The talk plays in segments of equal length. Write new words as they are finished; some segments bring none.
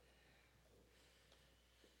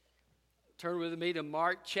Turn with me to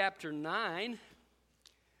Mark chapter 9.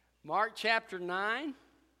 Mark chapter 9,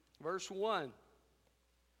 verse 1.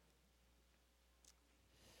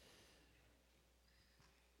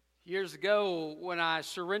 Years ago, when I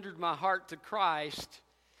surrendered my heart to Christ,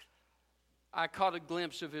 I caught a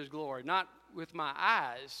glimpse of His glory, not with my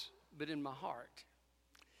eyes, but in my heart.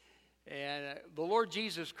 And the Lord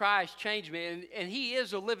Jesus Christ changed me, and He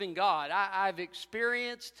is a living God. I've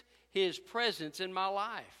experienced His presence in my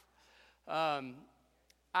life.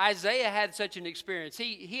 Isaiah had such an experience.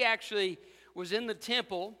 He actually was in the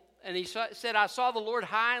temple, and he said, I saw the Lord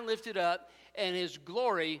high and lifted up, and His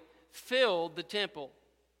glory filled the temple.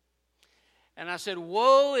 And I said,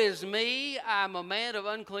 woe is me, I'm a man of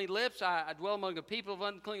unclean lips. I dwell among a people of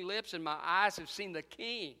unclean lips, and my eyes have seen the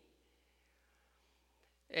King.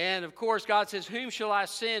 And of course, God says, whom shall I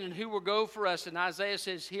send, and who will go for us? And Isaiah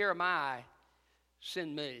says, here am I,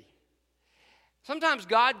 send me. Sometimes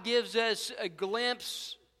God gives us a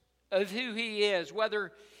glimpse of who He is,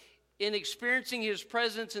 whether in experiencing His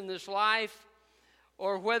presence in this life,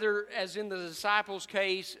 or whether, as in the disciples'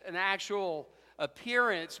 case, an actual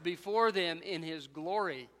appearance before them in His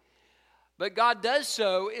glory. But God does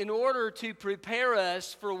so in order to prepare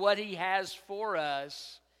us for what He has for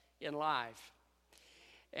us in life.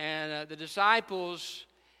 And the disciples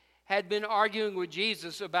had been arguing with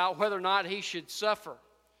Jesus about whether or not He should suffer.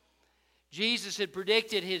 Jesus had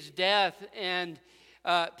predicted His death, and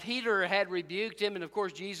Peter had rebuked Him, and of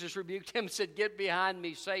course Jesus rebuked him and said, get behind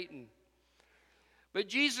me, Satan. But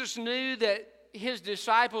Jesus knew that His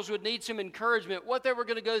disciples would need some encouragement. What they were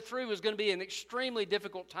going to go through was going to be an extremely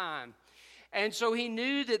difficult time. And so He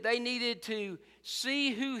knew that they needed to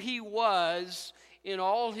see who He was in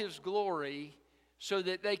all His glory so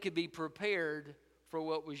that they could be prepared for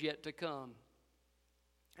what was yet to come.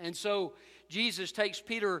 And so Jesus takes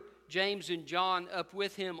Peter, James, and John up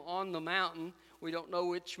with Him on the mountain. We don't know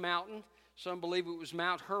which mountain. Some believe it was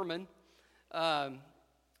Mount Hermon.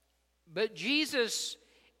 But Jesus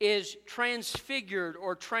is transfigured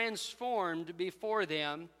or transformed before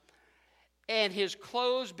them, and His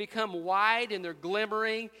clothes become white and they're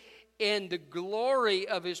glimmering, and the glory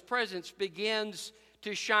of His presence begins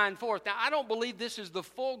to shine forth. Now, I don't believe this is the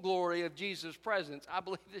full glory of Jesus' presence. I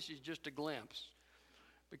believe this is just a glimpse,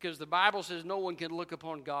 because the Bible says no one can look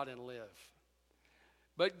upon God and live.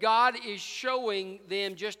 But God is showing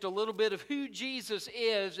them just a little bit of who Jesus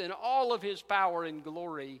is and all of His power and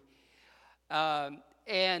glory.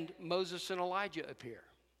 And Moses and Elijah appear.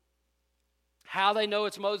 How they know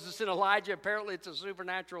it's Moses and Elijah, apparently it's a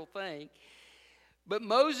supernatural thing. But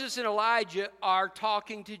Moses and Elijah are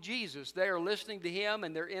talking to Jesus. They are listening to Him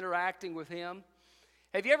and they're interacting with Him.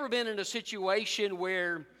 Have you ever been in a situation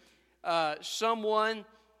where someone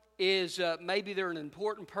is, maybe they're an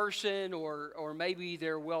important person, or maybe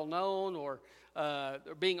they're well known, or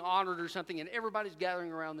they're being honored or something, and everybody's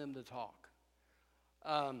gathering around them to talk?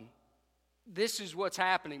 This is what's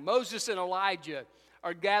happening. Moses and Elijah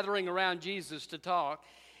are gathering around Jesus to talk.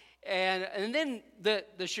 And then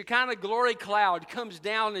the Shekinah glory cloud comes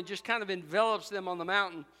down and just kind of envelops them on the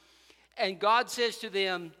mountain. And God says to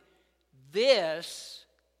them, this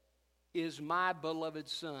is my beloved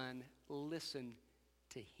Son. Listen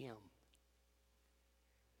to Him.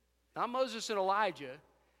 Not Moses and Elijah.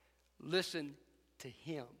 Listen to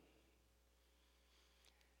Him.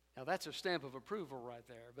 Now that's a stamp of approval right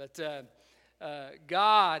there. But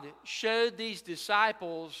God showed these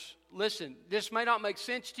disciples, listen, this may not make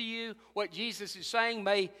sense to you. What Jesus is saying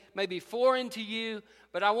may be foreign to you,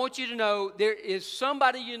 but I want you to know there is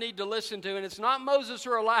somebody you need to listen to, and it's not Moses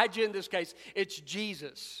or Elijah in this case. It's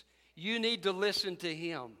Jesus. You need to listen to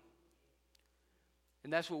Him.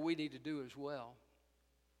 And that's what we need to do as well.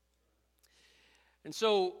 And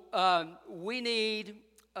so we need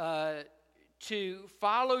to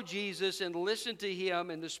follow Jesus and listen to Him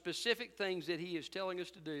and the specific things that He is telling us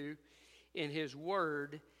to do in His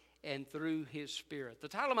Word and through His Spirit. The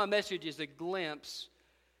title of my message is A Glimpse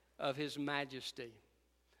of His Majesty.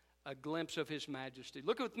 A glimpse of His majesty.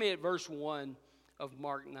 Look with me at verse 1 of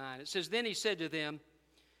Mark 9. It says, then He said to them,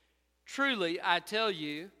 truly I tell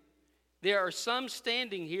you, there are some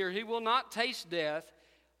standing here who will not taste death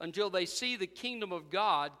until they see the kingdom of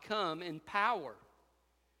God come in power.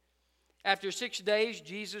 After 6 days,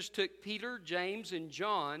 Jesus took Peter, James, and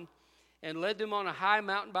John and led them on a high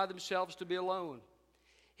mountain by themselves to be alone.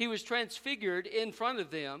 He was transfigured in front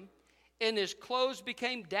of them, and His clothes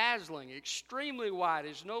became dazzling, extremely white,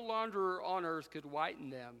 as no launderer on earth could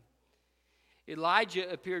whiten them. Elijah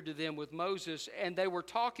appeared to them with Moses, and they were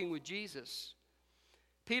talking with Jesus.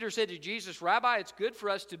 Peter said to Jesus, Rabbi, it's good for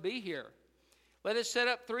us to be here. Let us set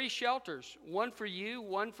up 3 shelters, one for you,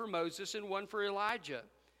 one for Moses, and one for Elijah,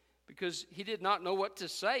 because he did not know what to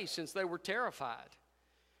say since they were terrified.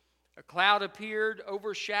 A cloud appeared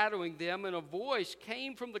overshadowing them, and a voice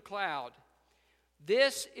came from the cloud.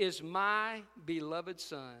 This is my beloved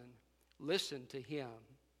Son. Listen to him.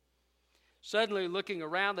 Suddenly, looking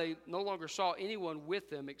around, they no longer saw anyone with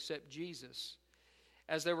them except Jesus.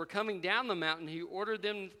 As they were coming down the mountain, he ordered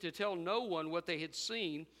them to tell no one what they had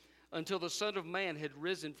seen until the Son of Man had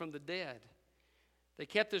risen from the dead. They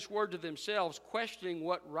kept this word to themselves, questioning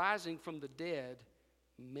what rising from the dead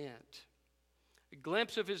meant. A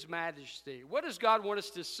glimpse of his majesty. What does God want us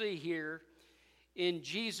to see here in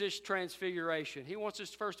Jesus' transfiguration? He wants us,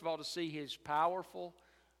 first of all, to see his powerful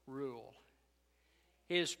rule.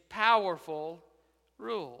 His powerful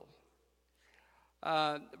rule.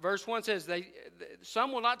 Verse 1 says,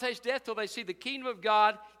 some will not taste death till they see the kingdom of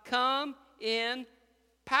God come in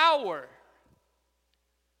power.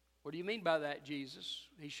 What do you mean by that, Jesus?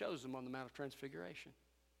 He shows them on the Mount of Transfiguration.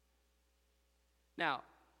 Now,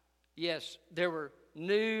 yes, there were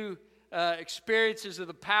new experiences of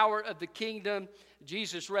the power of the kingdom,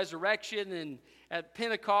 Jesus' resurrection, and at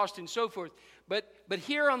Pentecost and so forth. But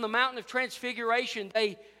here on the Mountain of Transfiguration,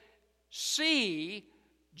 they see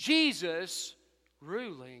Jesus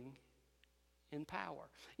ruling in power.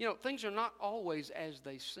 You know, things are not always as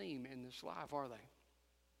they seem in this life, are they?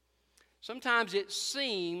 Sometimes it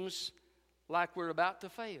seems like we're about to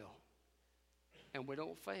fail. And we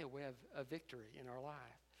don't fail. We have a victory in our life.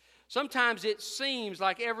 Sometimes it seems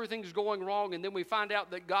like everything's going wrong, and then we find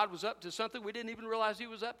out that God was up to something we didn't even realize he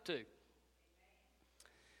was up to.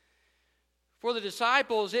 For the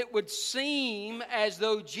disciples, it would seem as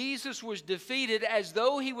though Jesus was defeated, as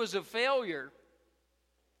though he was a failure,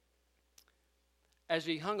 as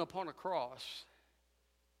he hung upon a cross.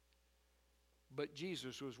 But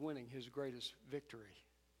Jesus was winning his greatest victory.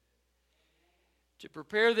 To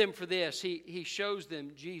prepare them for this, he shows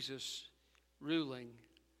them Jesus ruling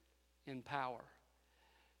in power.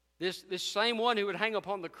 This same one who would hang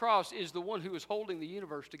upon the cross is the one who is holding the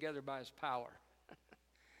universe together by his power.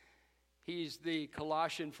 He's the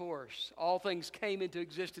Colossian force. All things came into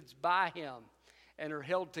existence by him and are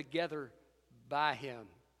held together by him.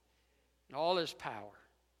 And all his power.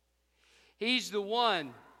 He's the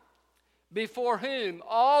one before whom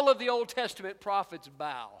all of the Old Testament prophets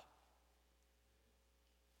bow.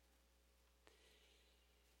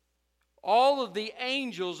 All of the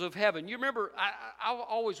angels of heaven. You remember, I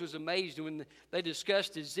always was amazed when they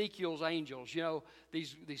discussed Ezekiel's angels, you know,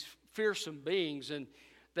 these fearsome beings, and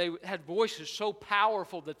they had voices so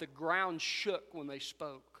powerful that the ground shook when they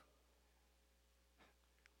spoke.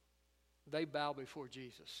 They bow before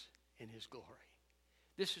Jesus in his glory.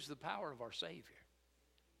 This is the power of our Savior.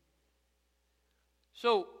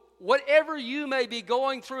 So, whatever you may be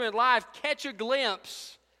going through in life, catch a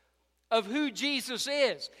glimpse of who Jesus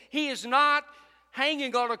is. He is not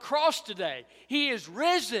hanging on a cross today. He is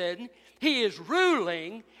risen. He is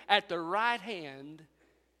ruling at the right hand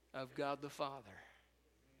of God the Father.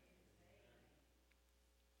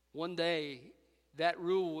 One day, that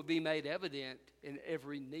rule will be made evident, and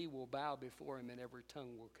every knee will bow before him, and every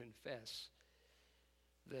tongue will confess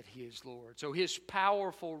that he is Lord. So his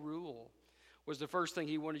powerful rule was the first thing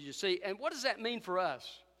he wanted you to see. And what does that mean for us?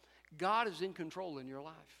 God is in control in your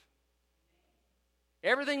life.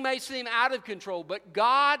 Everything may seem out of control, but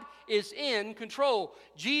God is in control.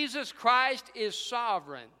 Jesus Christ is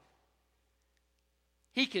sovereign.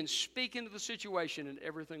 He can speak into the situation and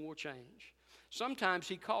everything will change. Sometimes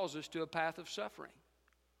he calls us to a path of suffering.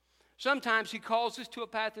 Sometimes he calls us to a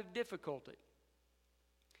path of difficulty.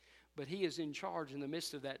 But he is in charge in the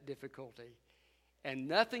midst of that difficulty. And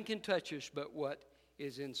nothing can touch us but what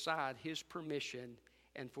is inside his permission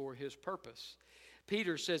and for his purpose.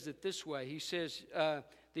 Peter says it this way. He says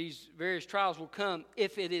these various trials will come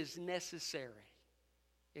if it is necessary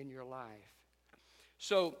in your life.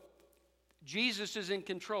 So Jesus is in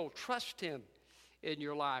control. Trust him in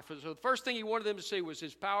your life. So the first thing he wanted them to see was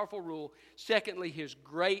his powerful rule. Secondly, his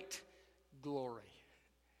great glory.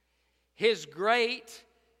 His great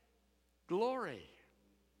glory.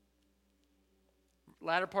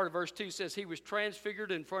 Latter part of verse 2 says, he was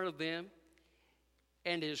transfigured in front of them,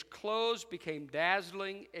 and his clothes became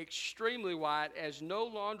dazzling, extremely white, as no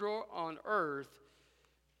launderer on earth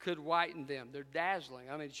could whiten them. They're dazzling.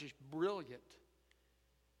 I mean, it's just brilliant.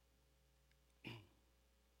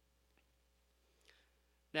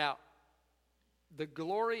 Now, the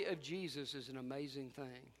glory of Jesus is an amazing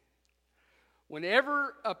thing.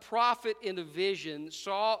 Whenever a prophet in a vision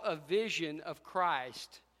saw a vision of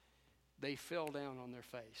Christ, they fell down on their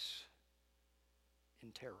face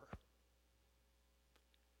in terror.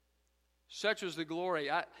 Such was the glory.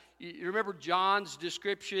 You remember John's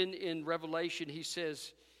description in Revelation? He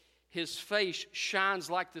says, his face shines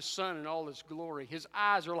like the sun in all his glory. His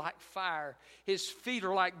eyes are like fire. His feet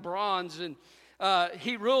are like bronze. And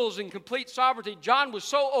he rules in complete sovereignty. John was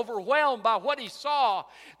so overwhelmed by what he saw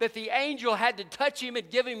that the angel had to touch him and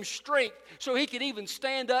give him strength so he could even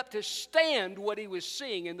stand up to stand what he was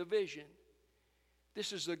seeing in the vision.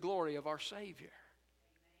 This is the glory of our Savior.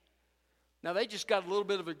 Now, they just got a little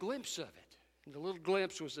bit of a glimpse of it. And the little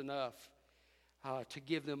glimpse was enough to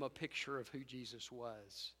give them a picture of who Jesus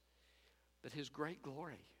was. But his great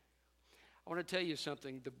glory. I want to tell you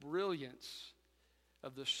something. The brilliance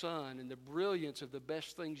of the sun and the brilliance of the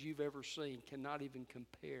best things you've ever seen cannot even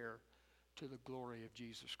compare to the glory of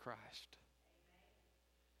Jesus Christ.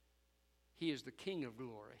 He is the King of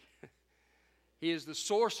glory. He is the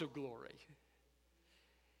source of glory.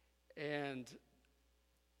 And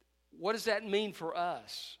what does that mean for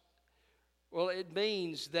us? Well, it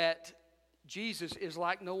means that Jesus is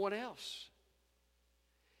like no one else.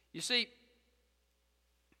 You see,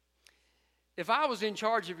 if I was in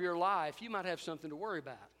charge of your life, you might have something to worry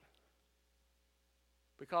about.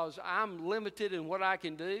 Because I'm limited in what I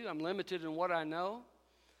can do. I'm limited in what I know.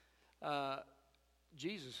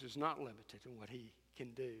 Jesus is not limited in what he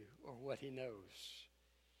can do or what he knows.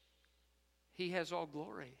 He has all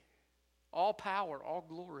glory. All power, all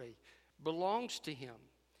glory belongs to him.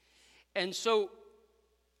 And so,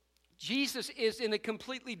 Jesus is in a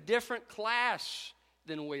completely different class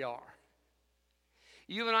than we are.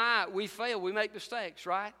 You and I, we fail, we make mistakes,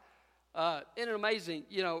 right? Isn't it amazing?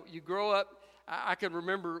 You know, you grow up. I can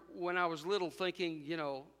remember when I was little thinking,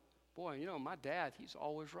 boy, my dad, he's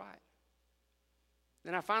always right.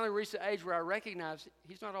 Then I finally reached the age where I recognized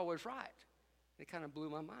he's not always right. It kind of blew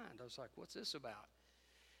my mind. I was like, what's this about?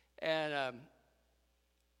 And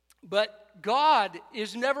but God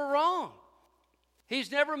is never wrong.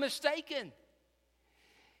 He's never mistaken.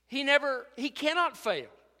 He cannot fail.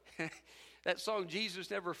 That song,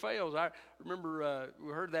 Jesus Never Fails. I remember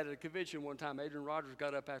we heard that at a convention one time. Adrian Rogers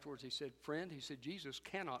got up afterwards. He said, friend, Jesus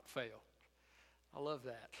cannot fail. I love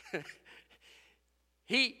that.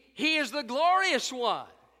 He is the glorious one,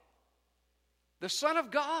 the Son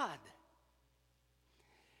of God.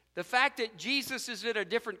 The fact that Jesus is in a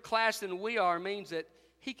different class than we are means that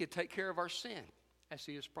he could take care of our sin as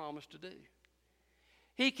he has promised to do.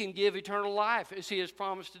 He can give eternal life as he has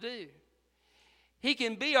promised to do. He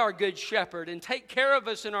can be our good shepherd and take care of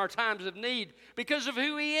us in our times of need because of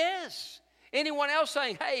who he is. Anyone else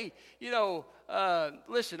saying, hey,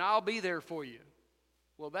 listen, I'll be there for you.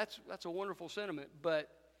 Well, that's a wonderful sentiment, but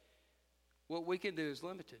what we can do is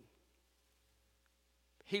limited.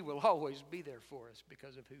 He will always be there for us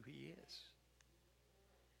because of who he is.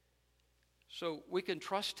 So we can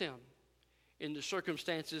trust him in the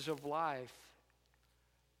circumstances of life.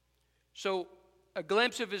 So a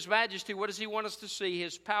glimpse of his majesty, what does he want us to see?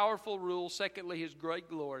 His powerful rule. Secondly, his great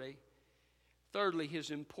glory. Thirdly,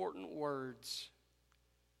 his important words.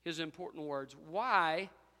 His important words. Why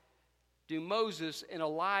do Moses and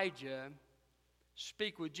Elijah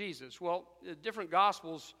speak with Jesus? Well, the different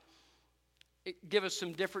Gospels give us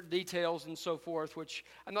some different details and so forth, which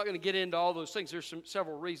I'm not going to get into all those things. There's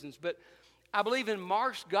several reasons. But I believe in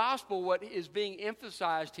Mark's Gospel, what is being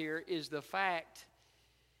emphasized here is the fact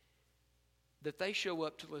that they show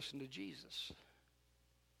up to listen to Jesus.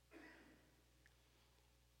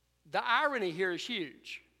 The irony here is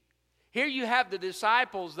huge. Here you have the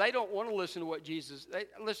disciples. They don't want to listen to what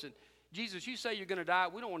listen, Jesus, you say you're going to die.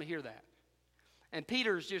 We don't want to hear that. And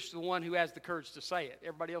Peter's just the one who has the courage to say it.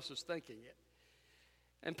 Everybody else is thinking it.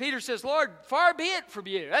 And Peter says, Lord, far be it from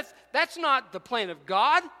you. That's not the plan of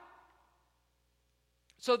God.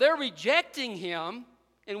 So they're rejecting him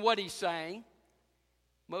in what he's saying.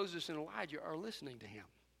 Moses and Elijah are listening to him.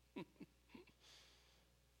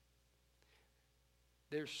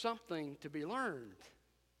 There's something to be learned,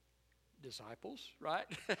 disciples, right?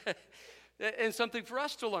 And something for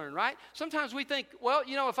us to learn, right? Sometimes we think, well,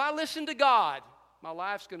 if I listen to God, my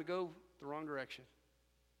life's going to go the wrong direction.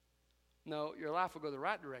 No, your life will go the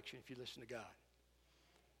right direction if you listen to God.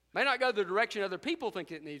 May not go the direction other people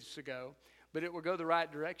think it needs to go, but it will go the right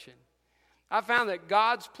direction. I found that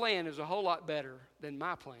God's plan is a whole lot better than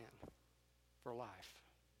my plan for life.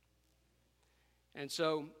 And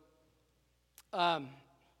so,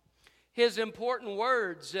 his important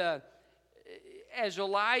words, as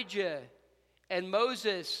Elijah and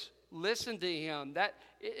Moses listened to him, that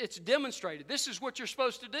it's demonstrated. This is what you're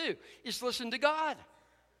supposed to do, is listen to God.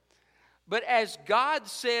 But as God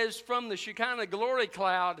says from the Shekinah glory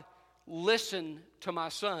cloud, listen to my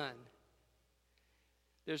son.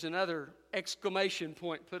 there's another exclamation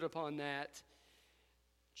point put upon that.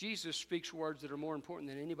 Jesus speaks words that are more important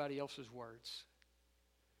than anybody else's words.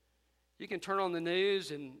 You can turn on the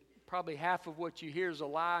news and probably half of what you hear is a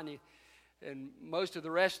lie, and most of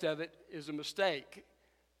the rest of it is a mistake.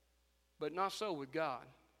 But not so with God.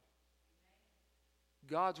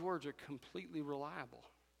 God's words are completely reliable.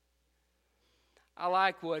 I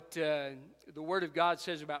like what the Word of God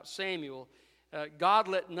says about Samuel. God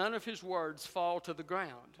let none of his words fall to the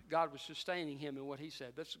ground. God was sustaining him in what he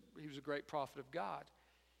said. He was a great prophet of God.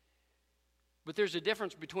 But there's a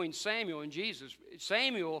difference between Samuel and Jesus.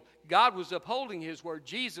 Samuel, God was upholding his word.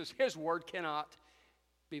 Jesus, his word cannot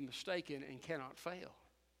be mistaken and cannot fail.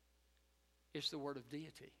 It's the word of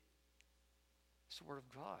deity. It's the word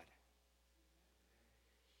of God.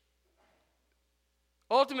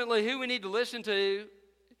 Ultimately, who we need to listen to,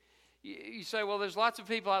 you say, well, there's lots of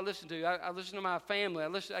people I listen to. I listen to my family.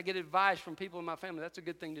 I get advice from people in my family. That's a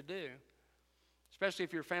good thing to do, especially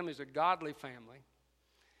if your family is a godly family.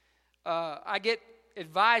 I get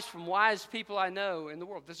advice from wise people I know in the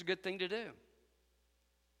world. That's a good thing to do.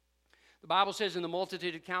 The Bible says in the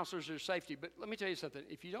multitude of counselors there's safety. But let me tell you something.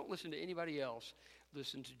 If you don't listen to anybody else,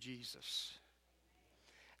 listen to Jesus.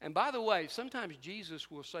 And by the way, sometimes Jesus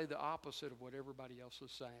will say the opposite of what everybody else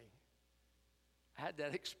is saying. I had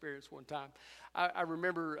that experience one time. I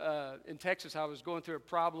remember in Texas, I was going through a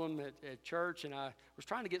problem at church, and I was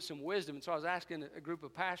trying to get some wisdom, and so I was asking a group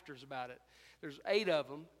of pastors about it. There's 8 of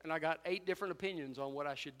them, and I got 8 different opinions on what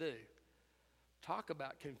I should do. Talk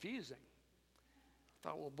about confusing. I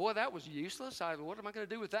thought, well, boy, that was useless. What am I going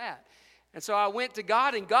to do with that? And so I went to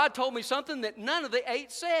God, and God told me something that none of the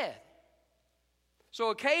 8 said. So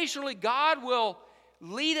occasionally, God will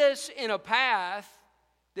lead us in a path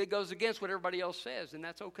that goes against what everybody else says, and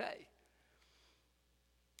that's okay.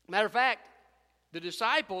 Matter of fact, the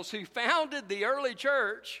disciples who founded the early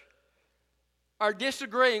church are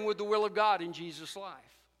disagreeing with the will of God in Jesus' life.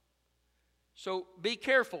 So be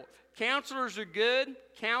careful. Counselors are good.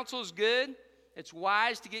 Counsel's good. It's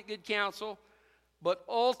wise to get good counsel, but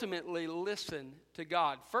ultimately listen to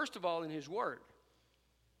God. First of all, in His Word.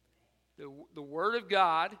 The Word of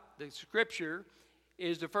God, the Scripture,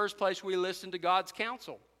 is the first place we listen to God's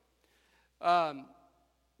counsel.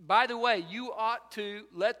 By the way, you ought to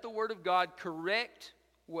let the Word of God correct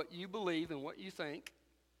what you believe and what you think,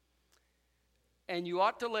 and you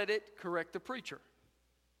ought to let it correct the preacher.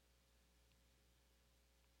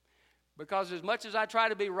 Because as much as I try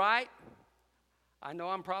to be right, I know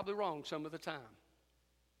I'm probably wrong some of the time.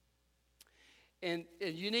 And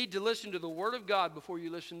you need to listen to the Word of God before you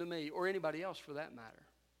listen to me, or anybody else for that matter.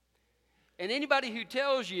 And anybody who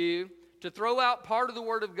tells you to throw out part of the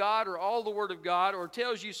Word of God or all the Word of God, or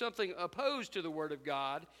tells you something opposed to the Word of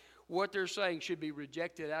God, what they're saying should be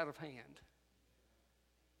rejected out of hand.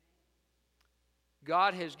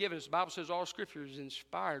 God has given us, the Bible says all Scripture is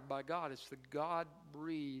inspired by God. It's the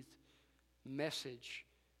God-breathed message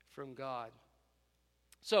from God.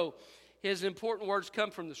 So, His important words come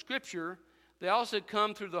from the Scripture. They also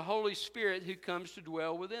come through the Holy Spirit who comes to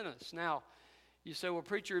dwell within us. Now, you say, well,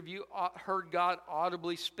 preacher, have you heard God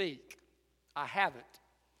audibly speak? I haven't.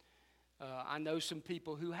 I know some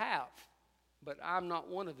people who have, but I'm not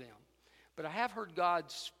one of them. But I have heard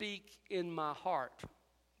God speak in my heart. It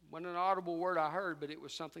wasn't an audible word I heard, but it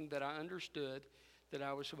was something that I understood that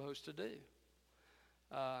I was supposed to do.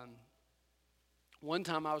 One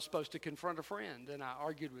time I was supposed to confront a friend, and I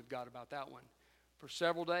argued with God about that one. For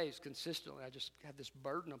several days, consistently, I just had this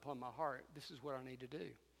burden upon my heart. This is what I need to do.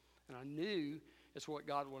 And I knew it's what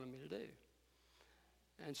God wanted me to do.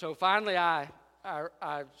 And so finally I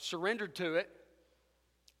surrendered to it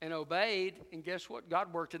and obeyed. And guess what?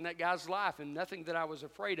 God worked in that guy's life, and nothing that I was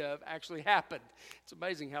afraid of actually happened. It's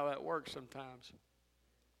amazing how that works sometimes.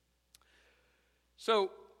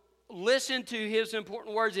 So listen to His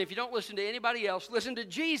important words. And if you don't listen to anybody else, listen to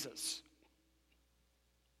Jesus.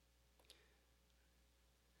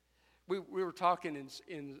 We were talking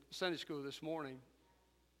in Sunday school this morning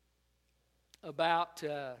about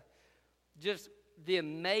just the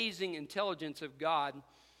amazing intelligence of God.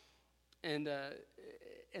 And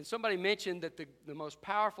somebody mentioned that the most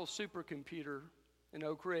powerful supercomputer in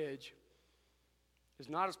Oak Ridge is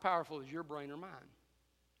not as powerful as your brain or mine.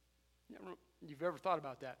 You've ever thought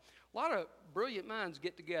about that? A lot of brilliant minds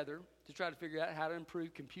get together to try to figure out how to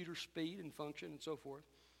improve computer speed and function and so forth.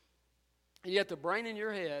 And yet the brain in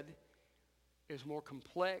your head is more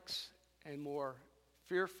complex and more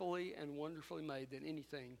fearfully and wonderfully made than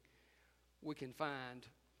anything we can find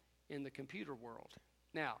in the computer world.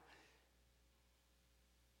 Now,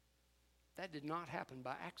 that did not happen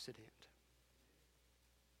by accident.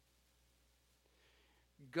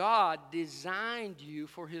 God designed you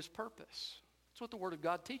for His purpose. That's what the Word of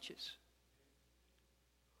God teaches.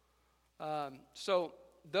 So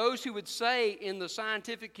those who would say in the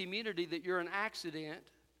scientific community that you're an accident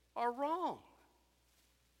are wrong.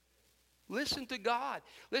 Listen to God.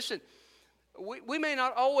 Listen, we may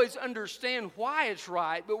not always understand why it's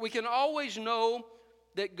right, but we can always know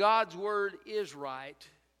that God's Word is right.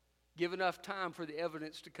 Give enough time for the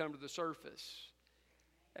evidence to come to the surface,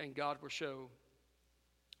 and God will show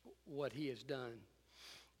what He has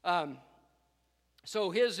done.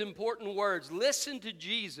 So His important words, listen to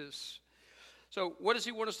Jesus. So what does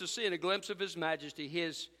He want us to see in a glimpse of His majesty?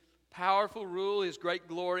 His powerful rule, His great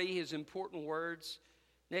glory, His important words.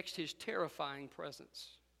 Next, His terrifying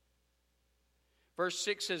presence. Verse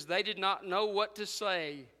 6 says, they did not know what to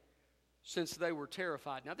say since they were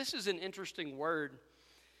terrified. Now, this is an interesting word.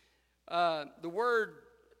 The word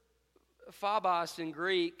phobos in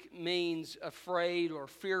Greek means afraid or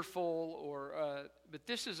fearful, but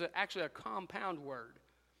this is actually a compound word.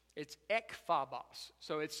 It's ekphobos.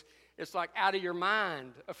 So it's like out of your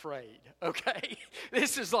mind afraid, okay?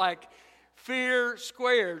 This is like fear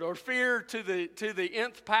squared, or fear to the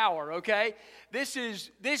nth power, okay? This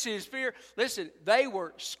is fear. Listen, they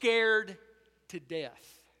were scared to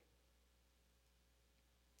death.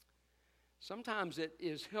 Sometimes it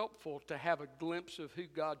is helpful to have a glimpse of who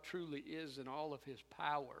God truly is in all of His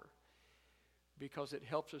power, because it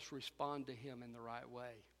helps us respond to Him in the right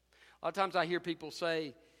way. A lot of times I hear people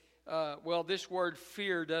say, well, this word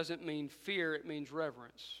fear doesn't mean fear, it means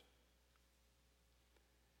reverence.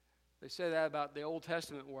 They say that about the Old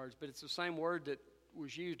Testament words, but it's the same word that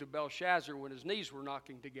was used of Belshazzar when his knees were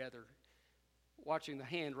knocking together, watching the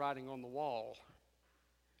hand writing on the wall.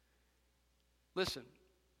 Listen,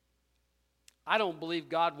 I don't believe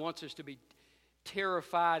God wants us to be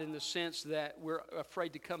terrified in the sense that we're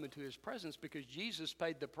afraid to come into His presence, because Jesus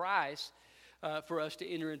paid the price for us to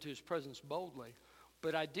enter into His presence boldly.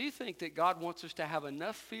 But I do think that God wants us to have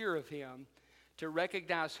enough fear of Him to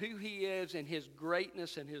recognize who He is and His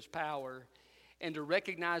greatness and His power, and to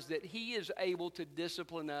recognize that He is able to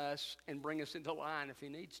discipline us and bring us into line if He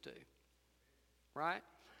needs to. Right?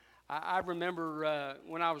 I remember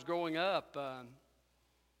when I was growing up, I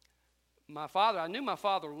knew my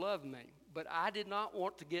father loved me, but I did not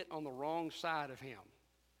want to get on the wrong side of him,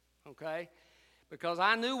 okay? Because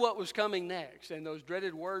I knew what was coming next, and those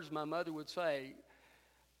dreaded words my mother would say,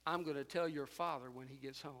 I'm going to tell your father when he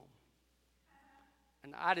gets home.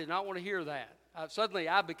 And I did not want to hear that. Suddenly,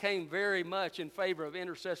 I became very much in favor of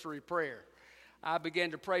intercessory prayer. I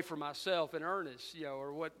began to pray for myself in earnest,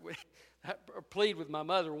 or plead with my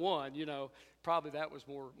mother one, probably that was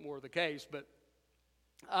more the case. But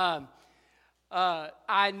I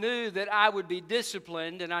knew that I would be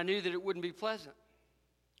disciplined, and I knew that it wouldn't be pleasant.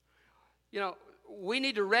 We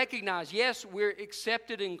need to recognize, yes, we're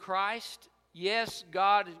accepted in Christ. Yes,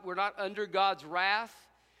 we're not under God's wrath,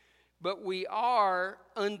 but we are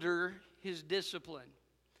under His discipline.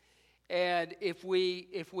 And if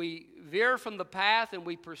we veer from the path and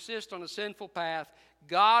we persist on a sinful path,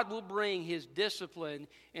 God will bring His discipline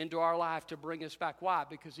into our life to bring us back. Why?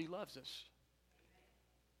 Because He loves us.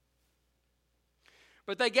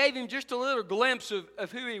 But they gave him just a little glimpse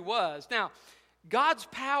of who He was. Now, God's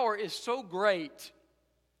power is so great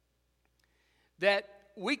that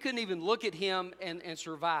we couldn't even look at Him and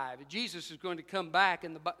survive. Jesus is going to come back,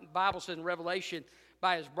 and the Bible said in Revelation,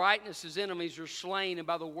 by His brightness His enemies are slain, and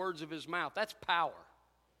by the words of His mouth. That's power.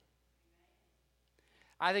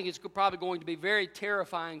 I think it's probably going to be very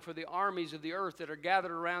terrifying for the armies of the earth that are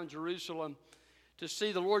gathered around Jerusalem to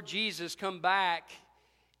see the Lord Jesus come back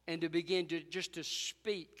and to begin to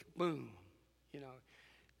speak. Boom.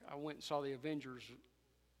 I went and saw the Avengers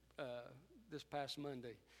this past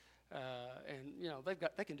Monday. And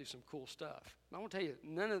they can do some cool stuff. I want to tell you,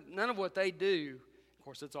 none of what they do, of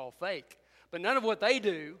course, it's all fake, but none of what they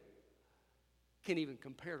do can even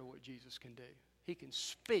compare to what Jesus can do. He can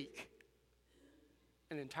speak,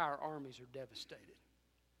 and entire armies are devastated.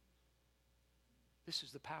 This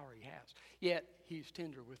is the power He has. Yet He's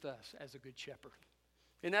tender with us as a good shepherd.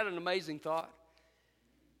 Isn't that an amazing thought?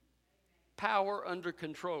 Power under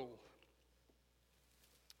control.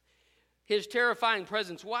 His terrifying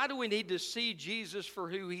presence. Why do we need to see Jesus for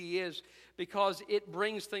who He is? Because it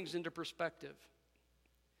brings things into perspective.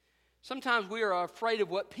 Sometimes we are afraid of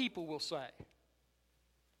what people will say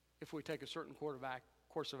if we take a certain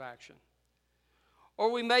course of action.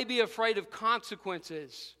 Or we may be afraid of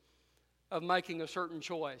consequences of making a certain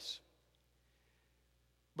choice.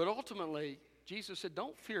 But ultimately, Jesus said,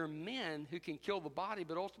 don't fear men who can kill the body,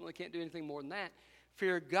 but ultimately can't do anything more than that.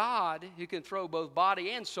 Fear God who can throw both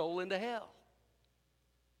body and soul into hell.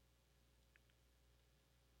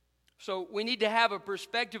 So we need to have a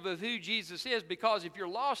perspective of who Jesus is, because if you're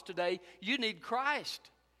lost today, you need Christ.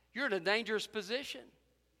 You're in a dangerous position.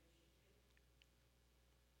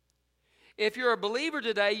 If you're a believer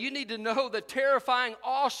today, you need to know the terrifying,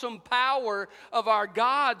 awesome power of our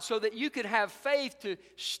God so that you can have faith to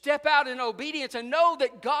step out in obedience and know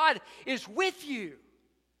that God is with you.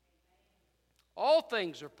 All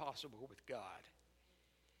things are possible with God,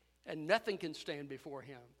 and nothing can stand before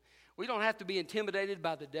Him. We don't have to be intimidated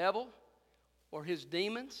by the devil or his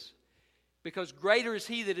demons, because greater is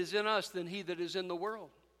He that is in us than he that is in the world.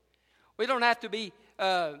 We don't have to be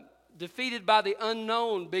defeated by the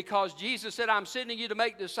unknown, because Jesus said, I'm sending you to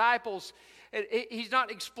make disciples. He's not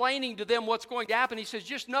explaining to them what's going to happen. He says,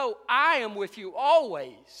 just know I am with you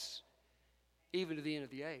always, even to the end of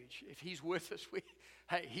the age. If He's with us,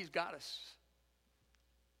 hey, He's got us.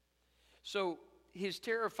 So His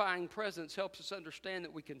terrifying presence helps us understand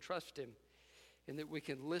that we can trust Him and that we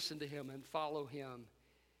can listen to Him and follow Him,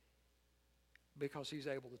 because He's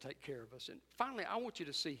able to take care of us. And finally, I want you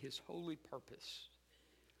to see His holy purpose.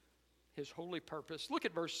 His holy purpose. Look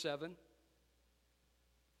at verse 7.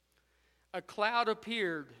 A cloud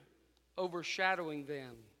appeared, overshadowing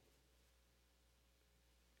them.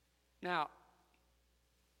 Now,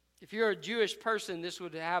 if you're a Jewish person, this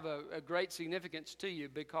would have a great significance to you,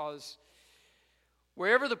 because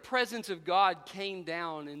wherever the presence of God came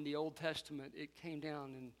down in the Old Testament, it came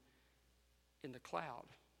down in the cloud.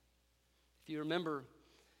 If you remember,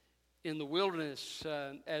 in the wilderness,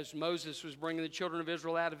 as Moses was bringing the children of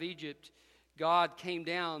Israel out of Egypt, God came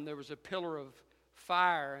down. There was a pillar of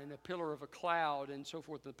fire and a pillar of a cloud and so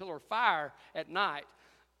forth. The pillar of fire at night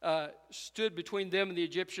stood between them and the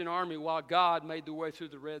Egyptian army while God made the way through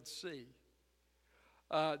the Red Sea.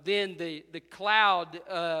 Then the cloud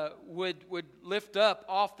would lift up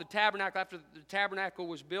off the tabernacle. After the tabernacle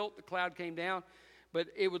was built, the cloud came down, but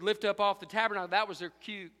it would lift up off the tabernacle. That was their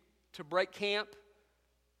cue to break camp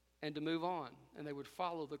and to move on, and they would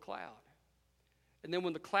follow the cloud. And then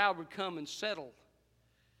when the cloud would come and settle,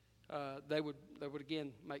 they would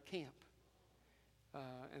again make camp.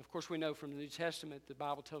 And of course we know from the New Testament, the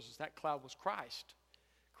Bible tells us that cloud was Christ.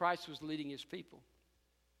 Christ was leading His people.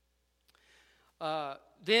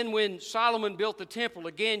 Then when Solomon built the temple,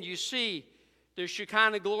 again you see the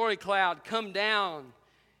Shekinah glory cloud come down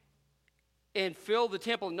and fill the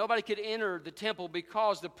temple. Nobody could enter the temple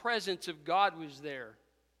because the presence of God was there.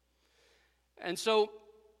 And so,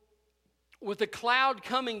 with the cloud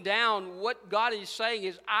coming down, what God is saying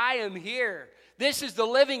is, I am here. This is the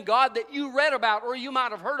living God that you read about, or you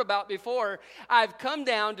might have heard about before. I've come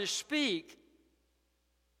down to speak,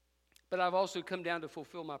 but I've also come down to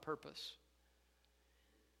fulfill my purpose.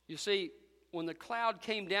 You see, when the cloud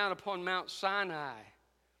came down upon Mount Sinai,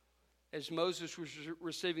 as Moses was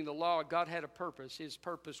receiving the law, God had a purpose. His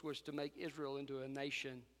purpose was to make Israel into a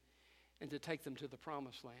nation and to take them to the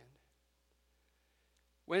promised land.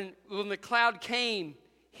 When the cloud came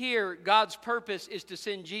here, God's purpose is to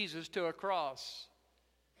send Jesus to a cross.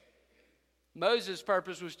 Moses'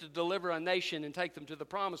 purpose was to deliver a nation and take them to the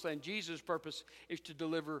promised land. Jesus' purpose is to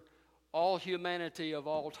deliver all humanity of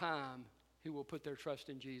all time who will put their trust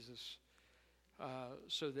in Jesus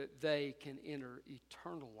so that they can enter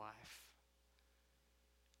eternal life.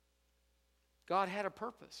 God had a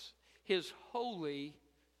purpose, His holy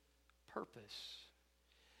purpose.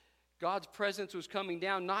 God's presence was coming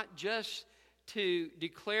down not just to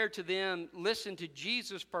declare to them, listen to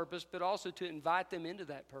Jesus' purpose, but also to invite them into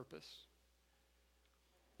that purpose.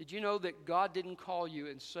 Did you know that God didn't call you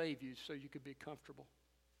and save you so you could be comfortable?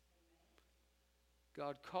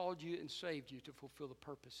 God called you and saved you to fulfill the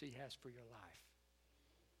purpose He has for your life.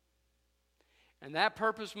 And that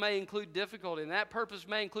purpose may include difficulty, and that purpose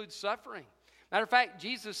may include suffering. Matter of fact,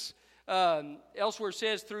 Jesus elsewhere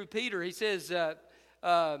says through Peter, He says,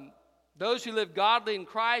 those who live godly in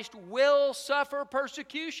Christ will suffer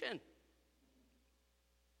persecution.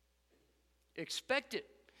 Expect it.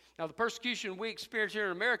 Now, the persecution we experience here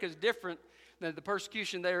in America is different than the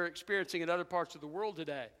persecution they are experiencing in other parts of the world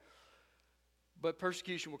today. But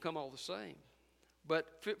persecution will come all the same. But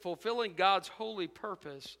fulfilling God's holy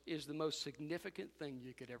purpose is the most significant thing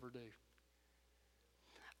you could ever do.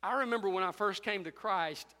 I remember when I first came to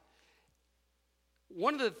Christ,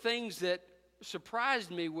 one of the things that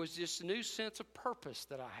surprised me was this new sense of purpose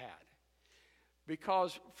that I had.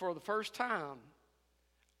 Because for the first time,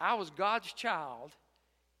 I was God's child,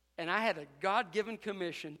 and I had a God-given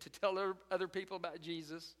commission to tell other people about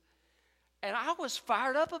Jesus, and I was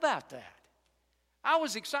fired up about that. I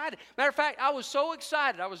was excited. Matter of fact, I was so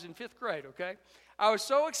excited. I was in 5th grade, okay? I was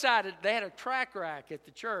so excited. They had a track rack at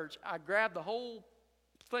the church. I grabbed the whole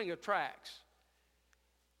thing of tracks.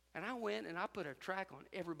 And I went and I put a track on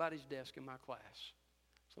everybody's desk in my class.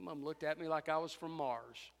 Some of them looked at me like I was from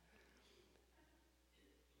Mars.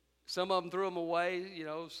 Some of them threw them away,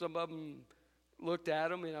 some of them looked at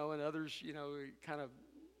them, and others, kind of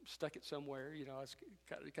stuck it somewhere, I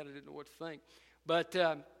kind of didn't know what to think. But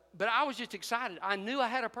I was just excited. I knew I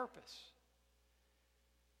had a purpose.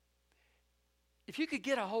 If you could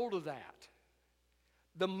get a hold of that,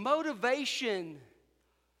 the motivation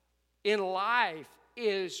in life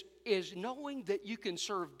is knowing that you can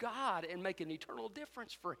serve God and make an eternal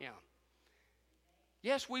difference for Him.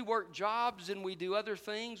 Yes, we work jobs and we do other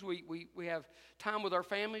things. We have time with our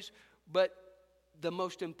families. But the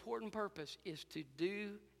most important purpose is to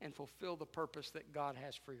do and fulfill the purpose that God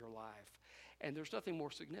has for your life. And there's nothing more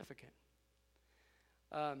significant.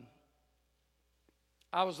 I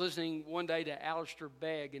was listening one day to Alistair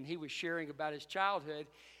Begg, and he was sharing about his childhood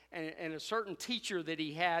and a certain teacher that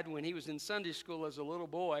he had when he was in Sunday school as a little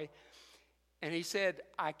boy. And he said,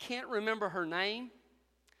 I can't remember her name,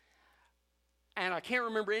 and I can't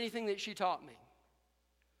remember anything that she taught me.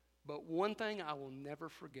 But one thing I will never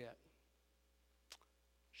forget,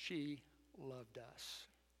 she loved us.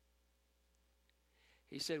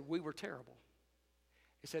 He said, we were terrible.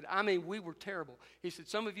 He said, we were terrible. He said,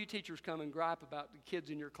 some of you teachers come and gripe about the kids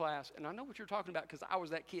in your class, and I know what you're talking about because I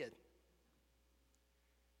was that kid.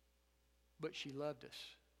 But she loved us.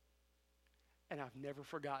 And I've never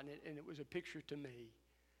forgotten it, and it was a picture to me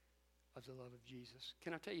of the love of Jesus.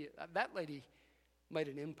 Can I tell you, that lady made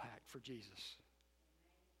an impact for Jesus.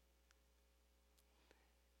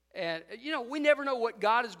 And, we never know what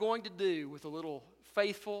God is going to do with a little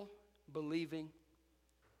faithful, believing,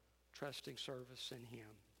 trusting service in Him.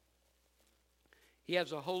 He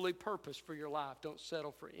has a holy purpose for your life. Don't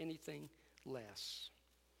settle for anything less.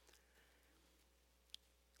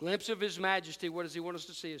 Glimpse of His majesty. What does He want us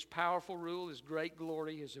to see? His powerful rule, His great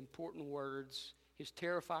glory, His important words, His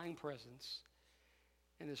terrifying presence,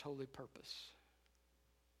 and His holy purpose.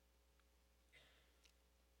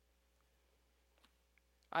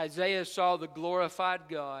 Isaiah saw the glorified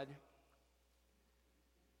God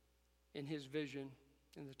in his vision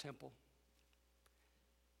in the temple.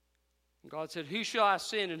 And God said, who shall I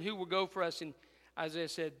send and who will go for us? And Isaiah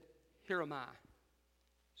said, here am I.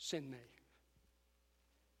 Send me.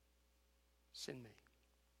 Send me.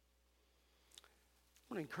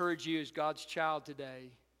 I want to encourage you as God's child today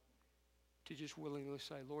to just willingly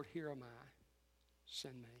say, Lord, here am I.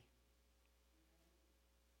 Send me.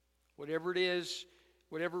 Whatever it is,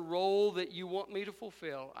 whatever role that you want me to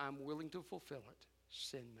fulfill, I'm willing to fulfill it.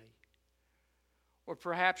 Send me. Or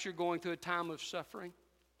perhaps you're going through a time of suffering.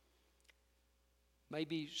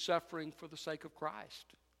 Maybe suffering for the sake of Christ.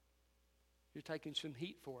 You're taking some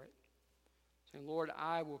heat for it. Saying, Lord,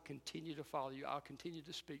 I will continue to follow you. I'll continue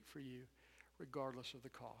to speak for you regardless of the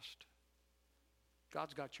cost.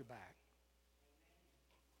 God's got your back.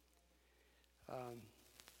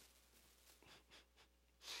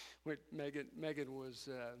 When Megan was,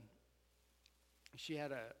 she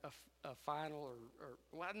had a final,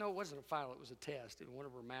 well, no, it wasn't a final, it was a test in one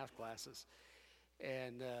of her math classes.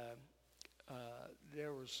 And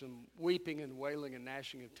there was some weeping and wailing and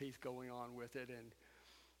gnashing of teeth going on with it. And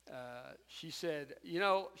she said,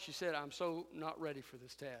 I'm so not ready for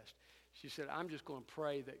this test. She said, I'm just going to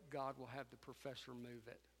pray that God will have the professor move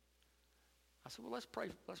it. I said, well, let's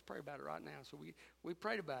pray about it right now. So we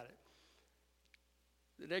prayed about it.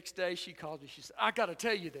 The next day she called me. She said, I got to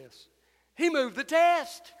tell you this. He moved the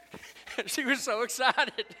test. She was so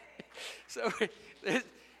excited.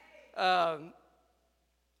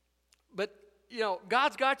 But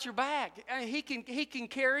God's got your back. He can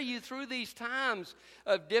carry you through these times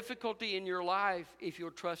of difficulty in your life if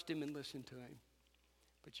you'll trust Him and listen to Him.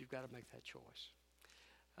 But you've got to make that choice.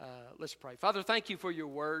 Let's pray. Father, thank you for your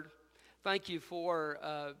word. Thank you for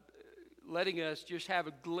letting us just have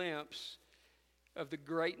a glimpse of the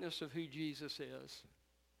greatness of who Jesus is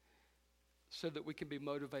so that we can be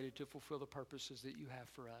motivated to fulfill the purposes that you have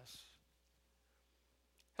for us.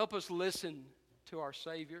 Help us listen to our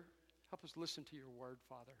Savior. Help us listen to your word,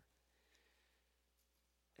 Father.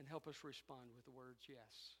 And help us respond with the words,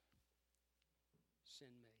 yes,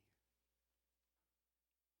 send me.